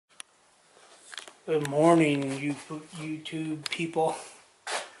Good morning, YouTube people,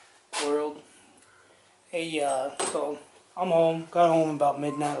 world. Hey, so I'm home. Got home about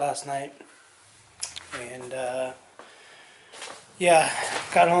midnight last night, and yeah,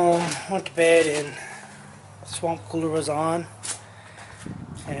 got home, went to bed, and the swamp cooler was on,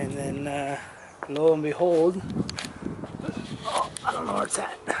 and then lo and behold, I don't know where it's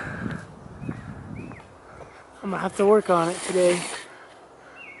at. I'm gonna have to work on it today.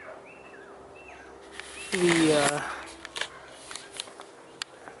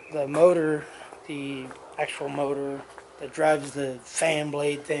 The motor, the actual motor that drives the fan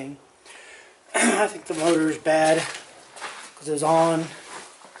blade thing. I think the motor is bad because it was on,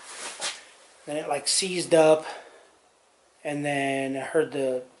 then it like seized up, and then I heard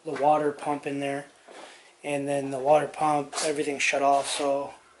the water pump in there, and then the water pump, everything shut off.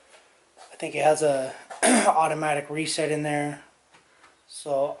 So I think it has a automatic reset in there.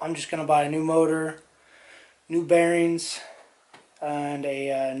 So I'm just gonna buy a new motor, new bearings, and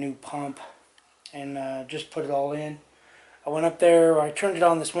a new pump, and just put it all in. I went up there, I turned it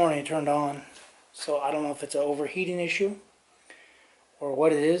on this morning, it turned on. So I don't know if it's an overheating issue or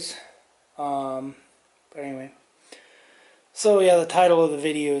what it is. But anyway. So yeah, the title of the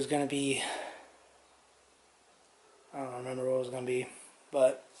video is going to be, I don't remember what it was going to be,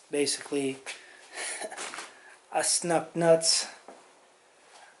 but basically I snuck nuts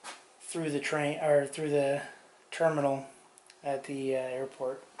through the train, or through the terminal at the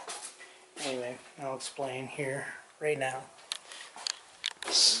airport. Anyway, I'll explain here right now.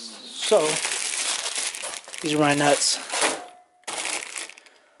 So these are my nuts.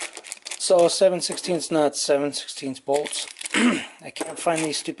 So 7/16 nuts, 7/16 bolts. I can't find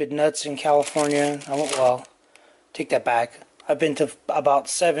these stupid nuts in California. Well, take that back. I've been to about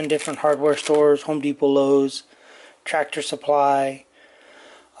 7 different hardware stores: Home Depot, Lowe's, Tractor Supply,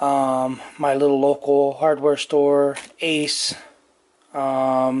 my little local hardware store, Ace,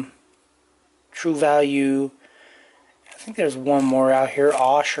 True Value. I think there's one more out here,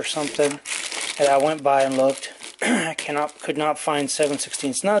 Osh or something. And I went by and looked. I could not find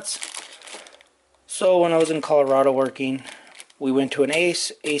 7/16 nuts. So when I was in Colorado working, we went to an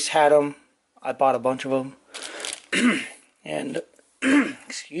Ace. Ace had them. I bought a bunch of them. And,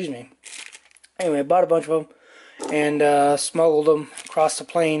 excuse me. Anyway, I bought a bunch of them and smuggled them across the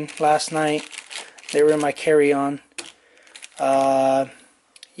plane last night. They were in my carry-on.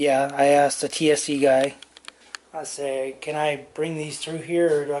 Yeah, I asked the TSC guy. I said, can I bring these through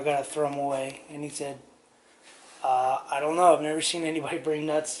here or do I gotta throw them away? And he said, I don't know. I've never seen anybody bring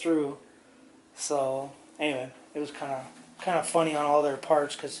nuts through. So anyway, it was kind of funny on all their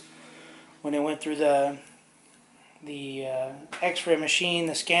parts, because when it went through the X-ray machine,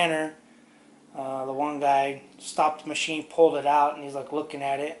 the scanner, the one guy stopped the machine, pulled it out, and he's like looking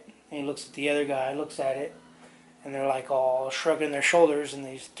at it, and he looks at the other guy, looks at it, and they're like all shrugging their shoulders, and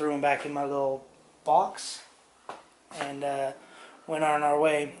they just threw him back in my little box, and went on our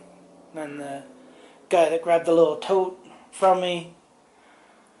way. And the guy that grabbed the little tote from me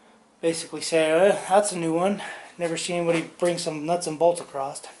basically said, that's a new one. Never seen anybody bring some nuts and bolts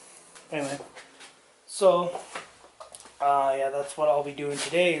across. Anyway, so yeah, that's what I'll be doing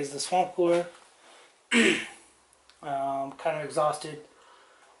today, is the swamp cooler. I'm kind of exhausted.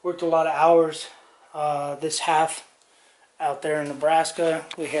 Worked a lot of hours this half out there in Nebraska.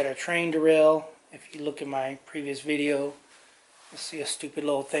 We had a train derail. If you look at my previous video, you'll see a stupid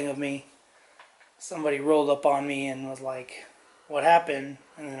little thing of me. Somebody rolled up on me and was like, what happened?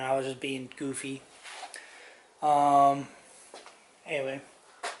 And then I was just being goofy. Anyway,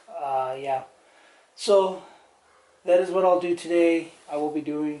 yeah. So that is what I'll do today. I will be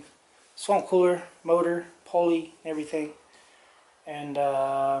doing swamp cooler, motor, pulley, everything. And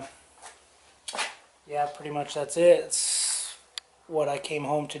yeah, pretty much that's it. It's what I came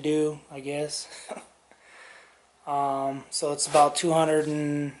home to do, I guess. So it's about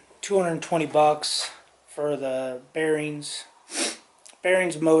 220 bucks for the bearings,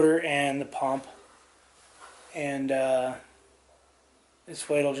 motor, and the pump. And this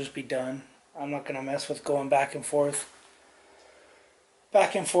way it'll just be done. I'm not gonna mess with going back and forth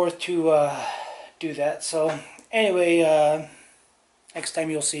to do that. So anyway, next time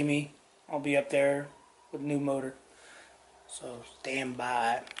you'll see me, I'll be up there with a new motor. So stand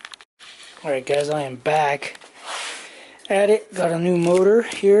by. Alright guys, I am back at it. Got a new motor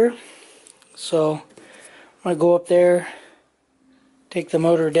here. So I'm gonna go up there, take the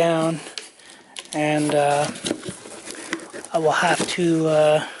motor down, and I will have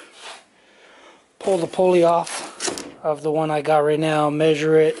to pull the pulley off of the one I got right now,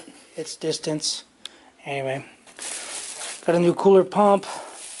 measure it, its distance. Anyway, got a new cooler pump,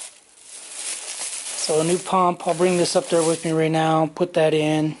 So a new pump, I'll bring this up there with me right now, put that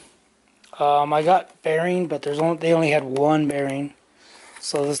in. I got bearing, but they only had one bearing.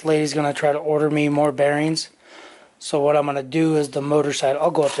 So this lady's going to try to order me more bearings. So what I'm going to do is the motor side,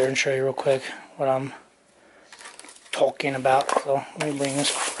 I'll go up there and show you real quick what I'm talking about. So let me bring this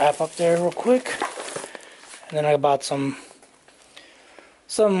crap up there real quick. And then I bought some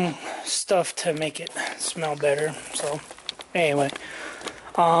stuff to make it smell better. So anyway,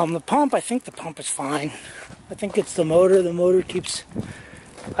 the pump, I think the pump is fine. I think it's the motor. The motor keeps,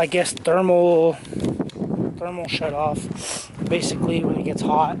 I guess, thermal shut off basically when it gets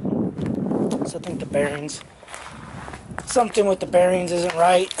hot. So I think the bearings, something with the bearings isn't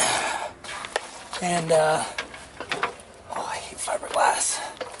right. And oh, I hate fiberglass.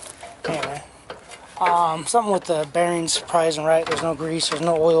 Anyway, something with the bearings probably isn't right. There's no grease, there's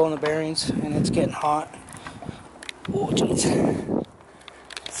no oil in the bearings, and it's getting hot. Oh jeez.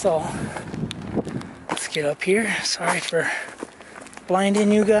 So let's get up here. Sorry for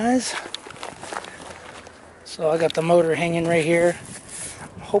blinding you guys. So I got the motor hanging right here.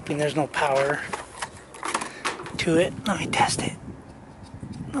 I'm hoping there's no power to it. Let me test it.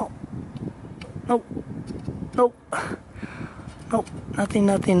 No. Nope. Nope. Nope. Nothing.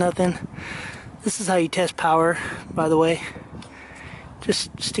 This is how you test power, by the way.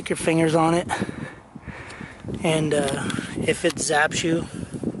 Just stick your fingers on it. And if it zaps you,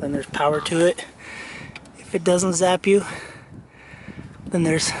 then there's power to it. If it doesn't zap you, then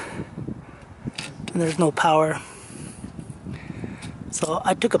there's no power. So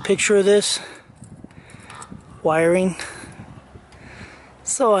I took a picture of this wiring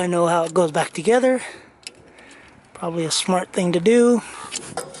so I know how it goes back together. Probably a smart thing to do.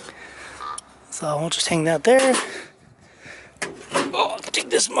 So I'll just hang that there. Oh,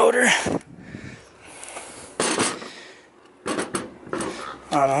 take this motor.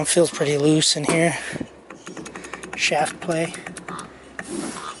 I don't know, it feels pretty loose in here. Shaft play.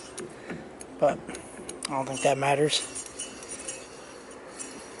 But I don't think that matters.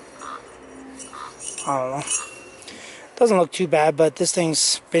 I don't know. Doesn't look too bad, but this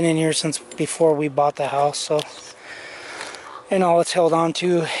thing's been in here since before we bought the house, so. And all it's held on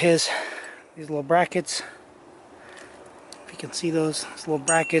to is these little brackets. If you can see those little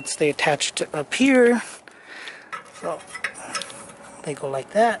brackets, they attached up here. So they go like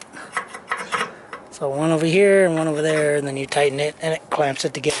that. So one over here and one over there, and then you tighten it and it clamps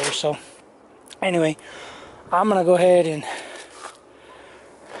it together. So anyway, I'm gonna go ahead and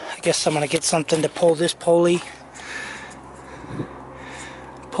I guess I'm gonna get something to pull this pulley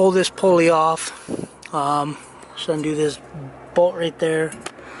off. Just undo this bolt right there,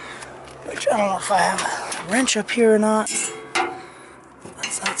 which I don't know if I have a wrench up here or not.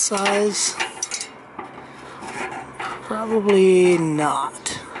 That's that size. Probably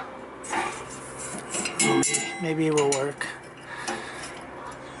not. Maybe it will work.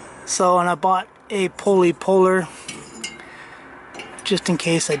 So, and I bought a pulley puller just in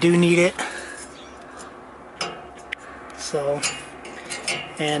case I do need it. So,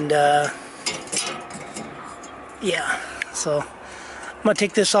 and yeah, so I'm gonna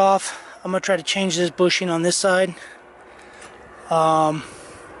take this off. I'm gonna try to change this bushing on this side.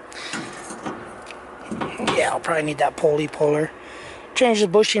 Yeah, I'll probably need that pulley puller. Change the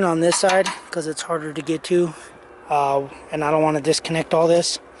bushing on this side because it's harder to get to, and I don't want to disconnect all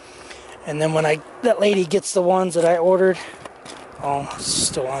this. And then when that lady gets the ones that I ordered, oh, it's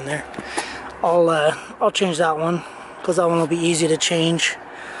still on there. I'll change that one because that one will be easy to change.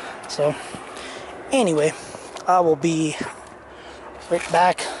 So anyway, I will be right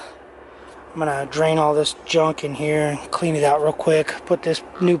back. I'm gonna drain all this junk in here and clean it out real quick. Put this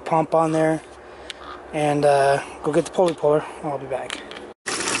new pump on there and go get the pulley puller. I'll be back.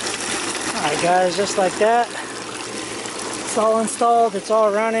 Alright guys, just like that. It's all installed, it's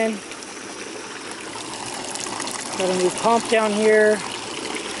all running. Got a new pump down here.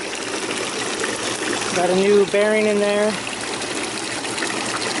 Got a new bearing in there.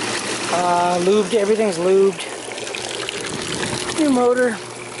 Lubed, everything's lubed. New motor.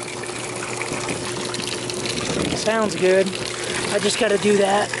 Sounds good. I just gotta do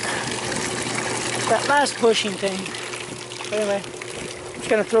that last bushing thing. Anyway, just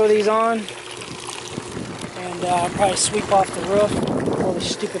gonna throw these on and probably sweep off the roof, all the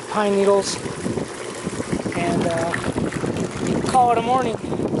stupid pine needles, and call it a morning.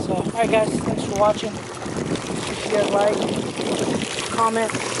 So, alright guys, thanks for watching. If you guys like,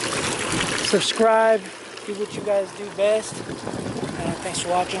 comment, subscribe, do what you guys do best, and thanks for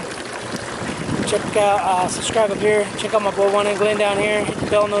watching. Check out, subscribe up here, check out my boy One in Glen down here, hit the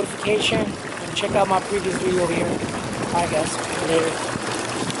bell notification, and check out my previous video over here. Alright guys, later.